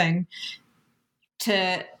cool thing,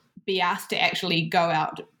 to be asked to actually go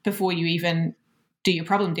out before you even do your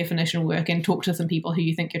problem definition work and talk to some people who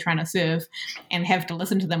you think you're trying to serve, and have to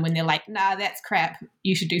listen to them when they're like, nah, that's crap,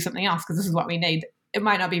 you should do something else because this is what we need. It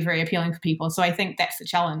might not be very appealing for people. So I think that's the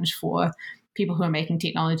challenge for people who are making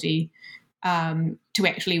technology, to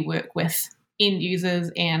actually work with end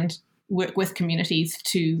users and work with communities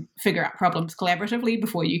to figure out problems collaboratively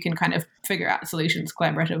before you can kind of figure out solutions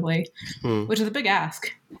collaboratively, which is a big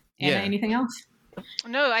ask. Anna, anything else?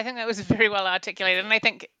 No, I think that was very well articulated. And I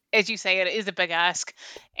think, as you say, it is a big ask.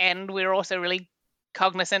 And we're also really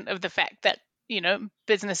cognizant of the fact that,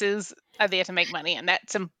 businesses are there to make money, and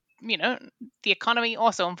that's, the economy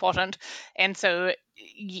also important. And so,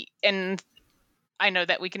 and I know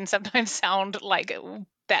that we can sometimes sound like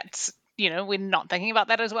that's, we're not thinking about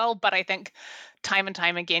that as well. But I think time and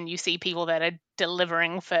time again, you see people that are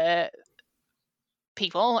delivering for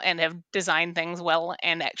people and have designed things well,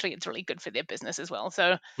 and actually it's really good for their business as well.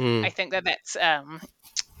 So I think that's,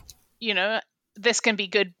 this can be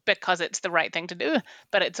good because it's the right thing to do,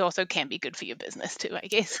 but it's also can be good for your business too, I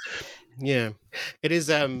guess. Yeah, it is.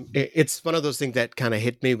 It's one of those things that kind of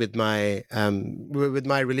hit me with my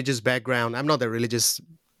religious background. I'm not that religious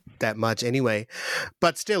that much anyway,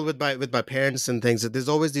 but still with my parents and things, there's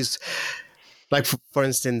always this, like for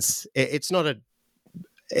instance, it's not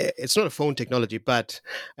a phone technology, but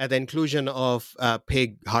the inclusion of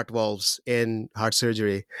pig heart valves in heart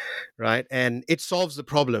surgery, right? And it solves the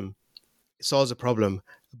problem.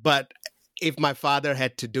 But if my father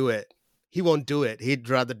had to do it, he won't do it. He'd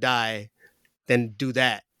rather die than do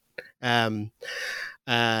that.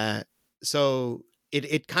 So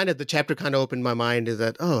it kind of, the chapter kind of opened my mind, is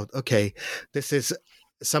that, oh, okay, this is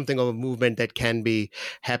something of a movement that can be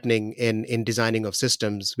happening in designing of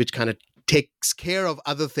systems, which kind of takes care of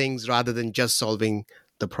other things rather than just solving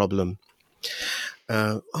the problem.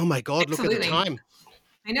 Oh my God, Absolutely. Look at the time.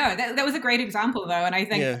 I know, that was a great example though. And I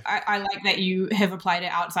think I like that you have applied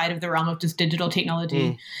it outside of the realm of just digital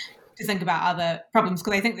technology to think about other problems.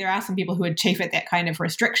 Because I think there are some people who would chafe at that kind of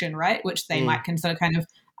restriction, right? Which they might consider kind of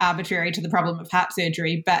arbitrary to the problem of heart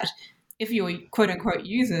surgery. But if your quote unquote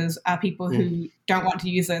users are people who don't want to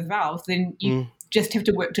use those valves, then you just have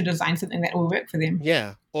to work to design something that will work for them.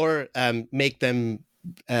 Yeah. Or make them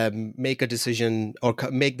make a decision, or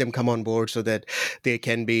make them come on board, so that they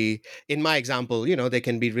can be, in my example, they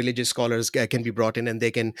can be religious scholars, can be brought in, and they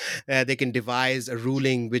can devise a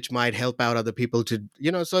ruling which might help out other people to,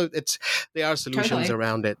 so there are solutions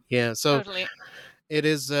around it. Yeah. So it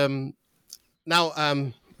is,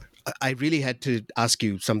 now, I really had to ask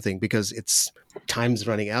you something because time's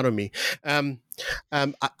running out on me.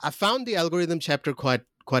 I found the algorithm chapter quite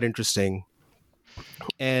interesting.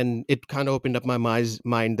 And it kind of opened up my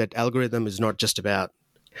mind that algorithm is not just about,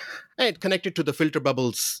 and connected to the filter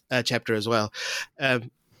bubbles chapter as well, that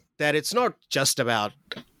it's not just about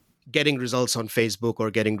getting results on Facebook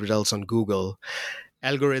or getting results on Google.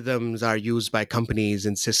 Algorithms are used by companies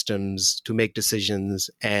and systems to make decisions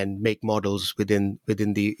and make models within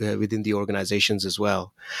the organizations as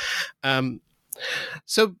well.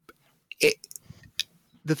 So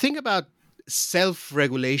the thing about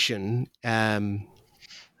self-regulation,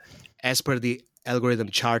 as per the algorithm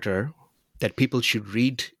charter, that people should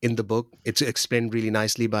read in the book. It's explained really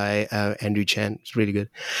nicely by Andrew Chan. It's really good.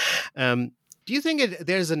 Do you think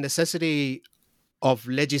there's a necessity of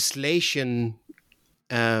legislation,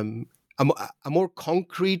 a more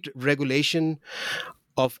concrete regulation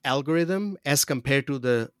of algorithm as compared to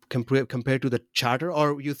the charter,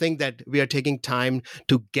 or you think that we are taking time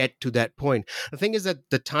to get to that point? The thing is that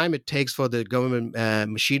the time it takes for the government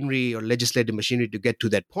machinery or legislative machinery to get to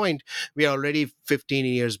that point, we are already 15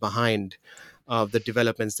 years behind of the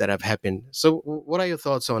developments that have happened. So what are your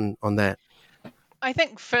thoughts on that? I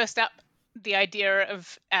think first up, the idea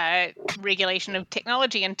of regulation of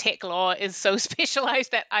technology and tech law is so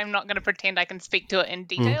specialized that I'm not going to pretend I can speak to it in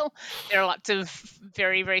detail. There are lots of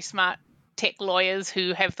very, very smart tech lawyers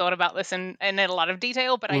who have thought about this in a lot of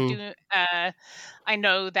detail, but I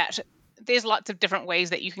know that there's lots of different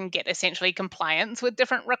ways that you can get essentially compliance with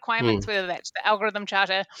different requirements, whether that's the algorithm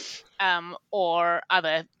charter or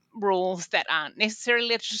other rules that aren't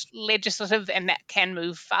necessarily legislative, and that can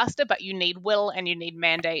move faster, but you need will and you need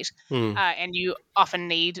mandate, and you often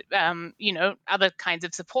need other kinds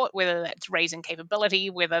of support, whether that's raising capability,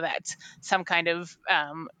 whether that's some kind of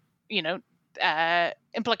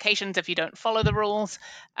implications if you don't follow the rules,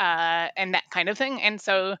 and that kind of thing. And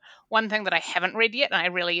so one thing that I haven't read yet, and I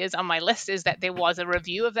really is on my list, is that there was a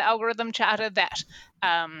review of the algorithm charter that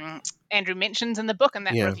Andrew mentions in the book, and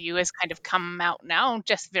that review has kind of come out now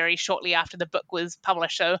just very shortly after the book was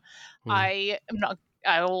published. So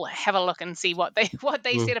I'll have a look and see what they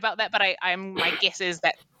said about that, but my guess is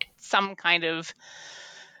that some kind of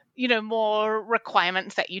more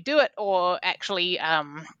requirements that you do it, or actually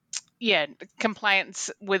compliance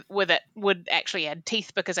with it would actually add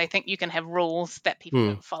teeth, because I think you can have rules that people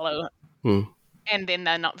don't follow, and then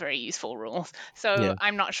they're not very useful rules. So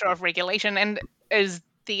I'm not sure if regulation is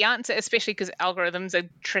the answer, especially because algorithms are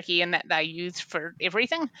tricky in that they're used for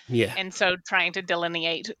everything. Yeah. And so trying to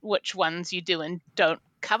delineate which ones you do and don't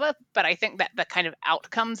cover. But I think that the kind of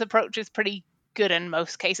outcomes approach is pretty good in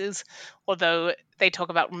most cases, although they talk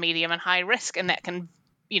about medium and high risk, and that can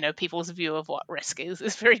people's view of what risk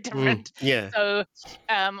is very different. So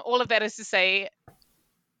all of that is to say,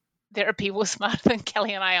 there are people smarter than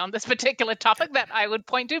Kelly and I on this particular topic that I would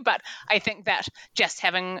point to, but I think that just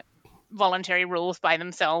having voluntary rules by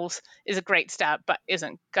themselves is a great start, but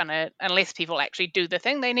isn't gonna, unless people actually do the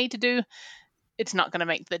thing they need to do, it's not going to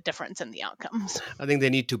make the difference in the outcomes. I think they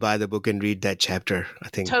need to buy the book and read that chapter. I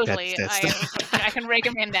think totally. I can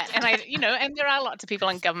recommend that. And and there are lots of people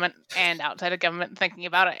in government and outside of government thinking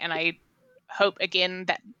about it. And I hope again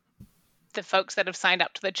that the folks that have signed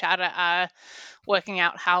up to the charter are working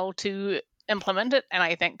out how to implement it. And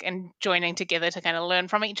I think and joining together to kind of learn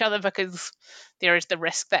from each other, because there is the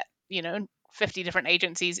risk that 50 different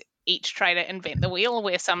agencies each try to invent the wheel,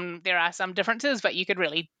 where there are some differences, but you could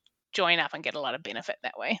really join up and get a lot of benefit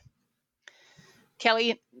that way.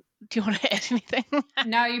 Kelly, do you want to add anything?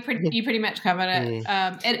 No, you pretty much covered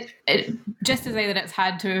it. It just to say that it's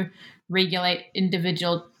hard to regulate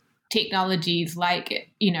individual technologies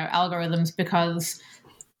like algorithms, because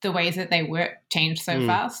the ways that they work change so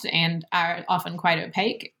fast and are often quite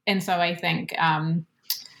opaque. And so I think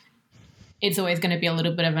it's always going to be a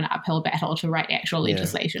little bit of an uphill battle to write actual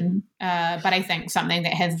legislation. But I think something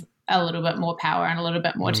that has a little bit more power and a little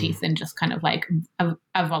bit more teeth than just kind of like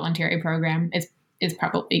a voluntary program is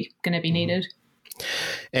probably going to be needed.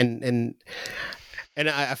 And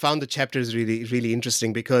I found the chapters really, really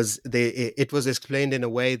interesting, because it was explained in a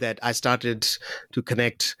way that I started to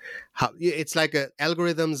connect how it's like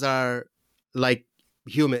algorithms are like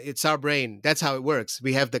human. It's our brain. That's how it works.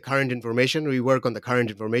 We have the current information. We work on the current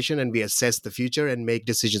information and we assess the future and make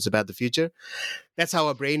decisions about the future. That's how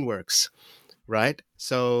our brain works. Right.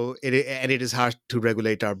 So it is hard to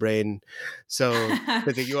regulate our brain. So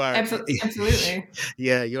you are absolutely.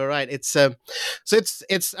 Yeah, you're right. It's I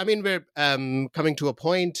mean, we're coming to a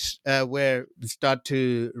point where we start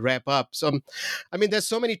to wrap up. So I mean, there's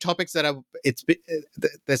so many topics that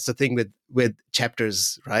that's the thing with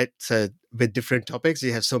chapters, right? So with different topics,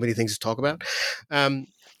 you have so many things to talk about.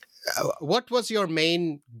 What was your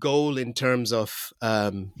main goal in terms of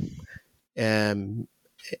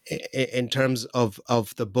in terms of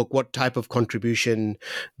the book? What type of contribution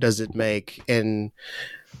does it make? And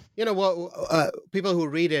people who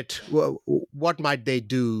read it, what might they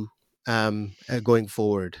do going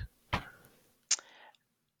forward?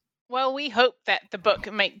 Well, we hope that the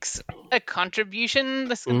book makes a contribution.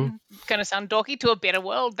 This is going to sound dorky, to a better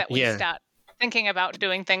world, that we start thinking about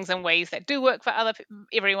doing things in ways that do work for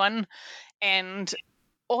everyone, and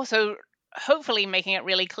also hopefully making it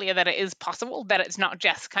really clear that it is possible, that it's not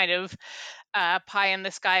just kind of pie in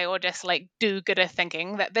the sky or just like do-gooder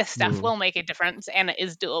thinking, that this stuff will make a difference and it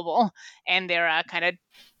is doable. And there are kind of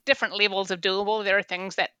different levels of doable. There are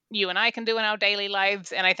things that you and I can do in our daily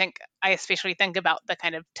lives. And I especially think about the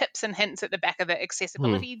kind of tips and hints at the back of the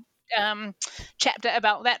accessibility chapter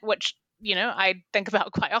about that, which I think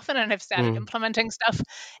about quite often and have started implementing stuff.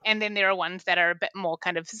 And then there are ones that are a bit more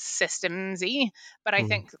kind of systemsy, but I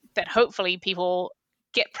think that hopefully people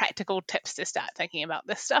get practical tips to start thinking about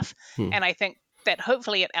this stuff. And I think that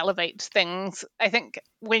hopefully it elevates things. I think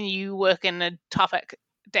when you work in a topic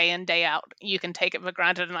day in, day out, you can take it for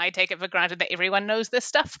granted, and I take it for granted that everyone knows this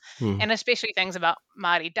stuff, and especially things about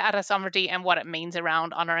Māori data sovereignty and what it means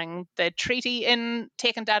around honouring the treaty in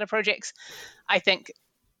tech and data projects. I think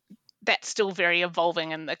that's still very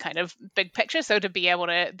evolving in the kind of big picture. So to be able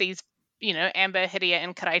to, Amber, Hiria,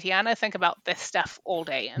 and Karaitiana think about this stuff all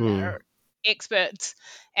day, and they're experts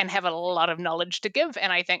and have a lot of knowledge to give.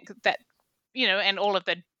 And I think that, and all of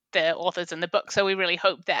the authors in the book. So we really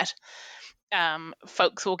hope that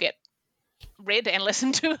folks will get read and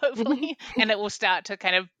listened to, hopefully, and it will start to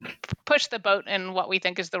kind of push the boat in what we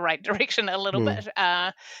think is the right direction a little bit.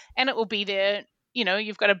 And it will be there,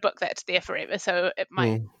 you've got a book that's there forever. So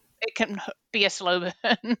it can be a slow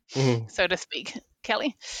burn, so to speak.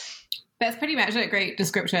 Kelly? That's pretty much a great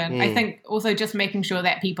description. I think also just making sure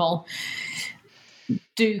that people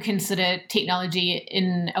do consider technology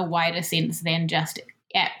in a wider sense than just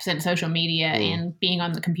apps and social media and being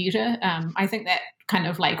on the computer. I think that kind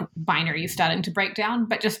of like binary is starting to break down,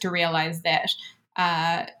 but just to realize that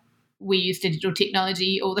we use digital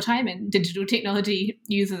technology all the time, and digital technology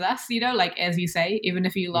uses us, like, as you say, even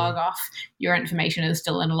if you log off, your information is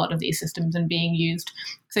still in a lot of these systems and being used.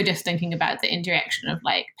 So just thinking about the interaction of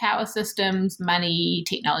like power systems, money,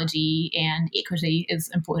 technology, and equity is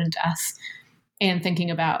important to us. And thinking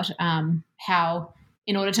about how,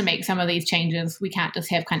 in order to make some of these changes, we can't just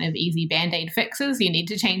have kind of easy Band-Aid fixes. You need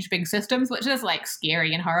to change big systems, which is like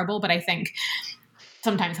scary and horrible, but I think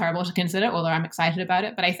sometimes horrible to consider, although I'm excited about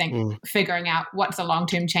it. But I think figuring out what's a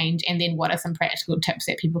long-term change and then what are some practical tips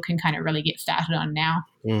that people can kind of really get started on now.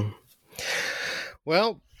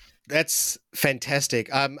 Well, that's fantastic.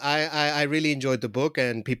 I really enjoyed the book,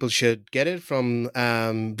 and people should get it from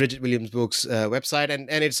Bridget Williams Books website, and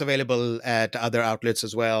it's available at other outlets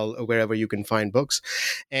as well, wherever you can find books.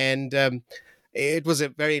 And it was a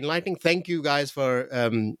very enlightening. Thank you guys for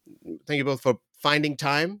thank you both for finding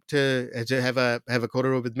time to have a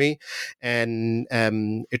coder with me, and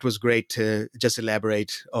it was great to just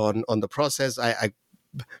elaborate on the process. I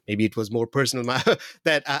maybe it was more personal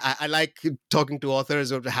that I like talking to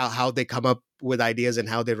authors of how they come up with ideas and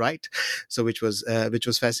how they write. So which was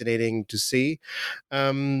fascinating to see.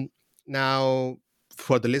 Now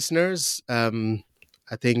for the listeners, I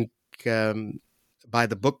think buy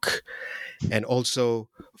the book and also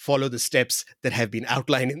follow the steps that have been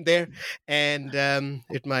outlined in there, and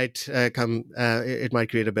it might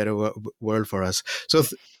create a better world for us. So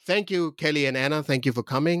thank you, Kelly and Anna. Thank you for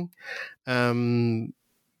coming.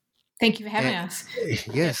 Thank you for having us. Yes.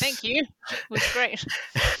 Yeah, thank you. It was great.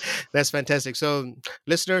 That's fantastic. So,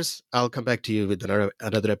 listeners, I'll come back to you with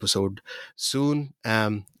another episode soon.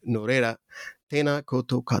 Norera, tēnā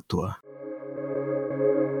koutou katoa.